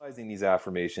Utilizing these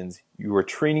affirmations, you are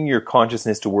training your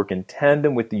consciousness to work in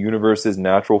tandem with the universe's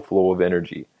natural flow of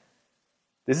energy.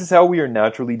 This is how we are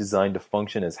naturally designed to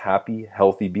function as happy,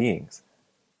 healthy beings.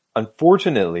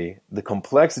 Unfortunately, the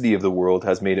complexity of the world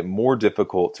has made it more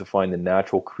difficult to find the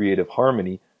natural creative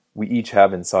harmony we each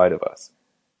have inside of us.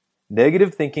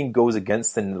 Negative thinking goes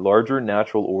against the larger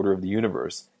natural order of the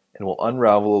universe and will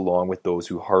unravel along with those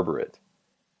who harbor it.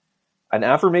 An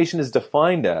affirmation is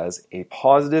defined as a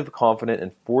positive, confident,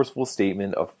 and forceful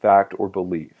statement of fact or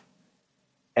belief.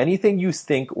 Anything you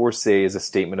think or say is a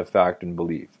statement of fact and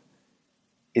belief.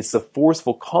 It's the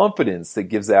forceful confidence that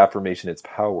gives the affirmation its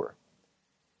power.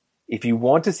 If you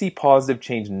want to see positive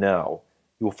change now,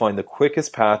 you will find the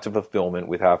quickest path to fulfillment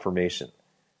with affirmation.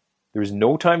 There is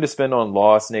no time to spend on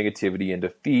loss, negativity, and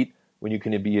defeat when you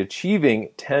can be achieving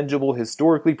tangible,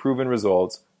 historically proven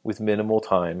results with minimal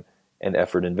time and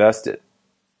effort invested.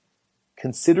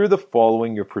 Consider the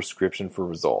following your prescription for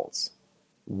results.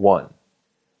 1.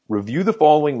 Review the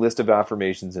following list of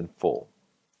affirmations in full.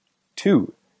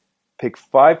 2. Pick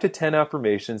 5 to 10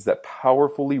 affirmations that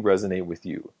powerfully resonate with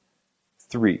you.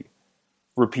 3.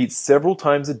 Repeat several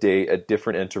times a day at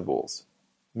different intervals,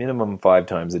 minimum 5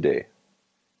 times a day.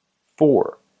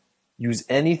 4. Use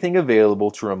anything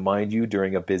available to remind you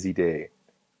during a busy day,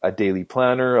 a daily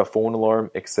planner, a phone alarm,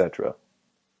 etc.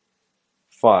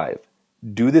 5.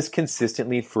 Do this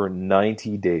consistently for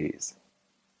 90 days.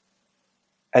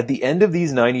 At the end of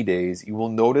these 90 days, you will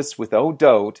notice without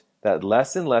doubt that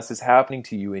less and less is happening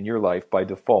to you in your life by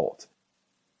default.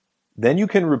 Then you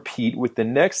can repeat with the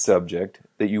next subject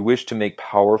that you wish to make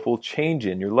powerful change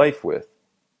in your life with.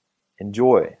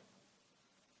 Enjoy.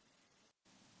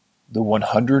 The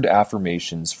 100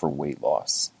 Affirmations for Weight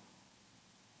Loss.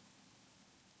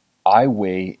 I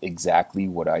weigh exactly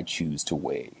what I choose to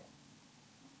weigh.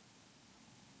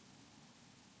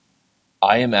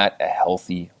 I am at a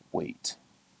healthy weight.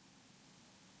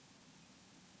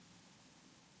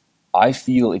 I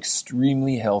feel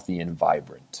extremely healthy and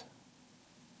vibrant.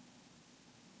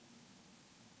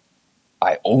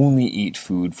 I only eat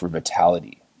food for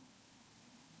vitality.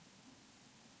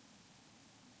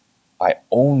 I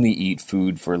only eat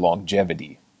food for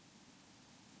longevity.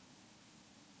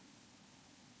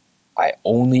 I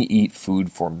only eat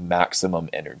food for maximum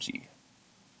energy.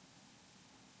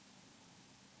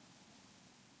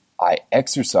 I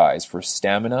exercise for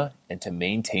stamina and to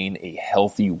maintain a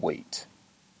healthy weight.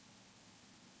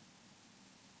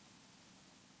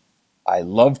 I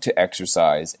love to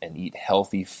exercise and eat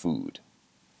healthy food.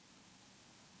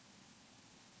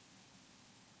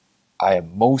 I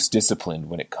am most disciplined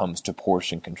when it comes to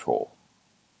portion control.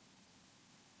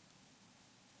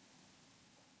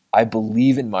 I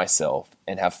believe in myself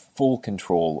and have full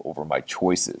control over my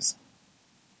choices.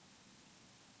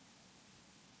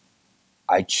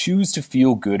 I choose to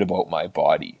feel good about my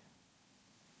body.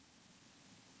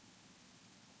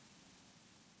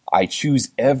 I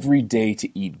choose every day to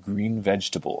eat green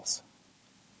vegetables.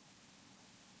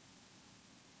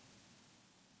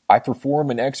 I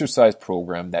perform an exercise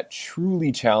program that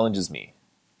truly challenges me.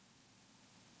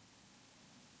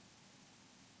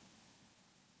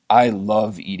 I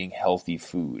love eating healthy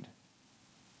food.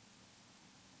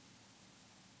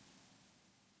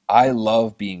 I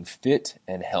love being fit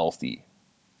and healthy.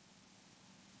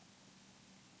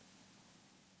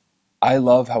 I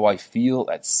love how I feel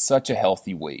at such a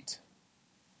healthy weight.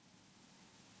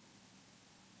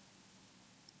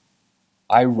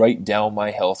 I write down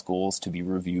my health goals to be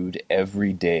reviewed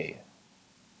every day.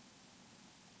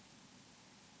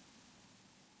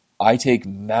 I take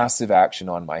massive action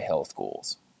on my health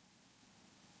goals.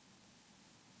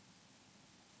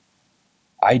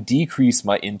 I decrease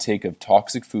my intake of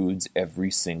toxic foods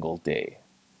every single day.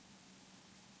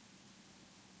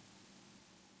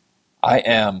 I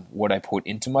am what I put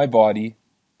into my body,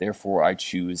 therefore I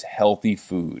choose healthy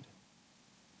food.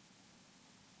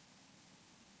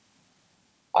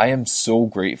 I am so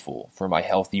grateful for my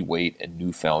healthy weight and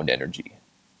newfound energy.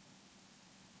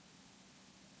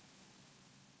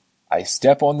 I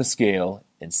step on the scale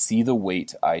and see the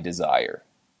weight I desire.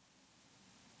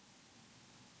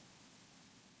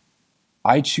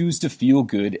 I choose to feel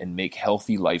good and make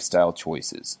healthy lifestyle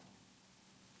choices.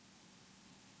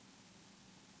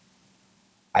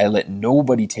 I let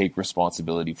nobody take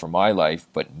responsibility for my life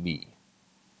but me.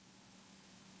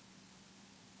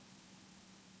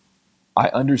 I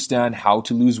understand how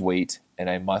to lose weight and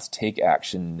I must take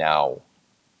action now.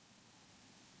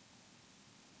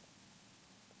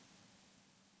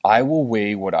 I will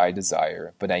weigh what I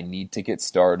desire, but I need to get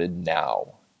started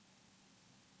now.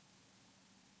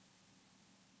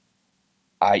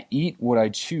 I eat what I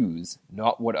choose,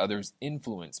 not what others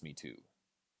influence me to.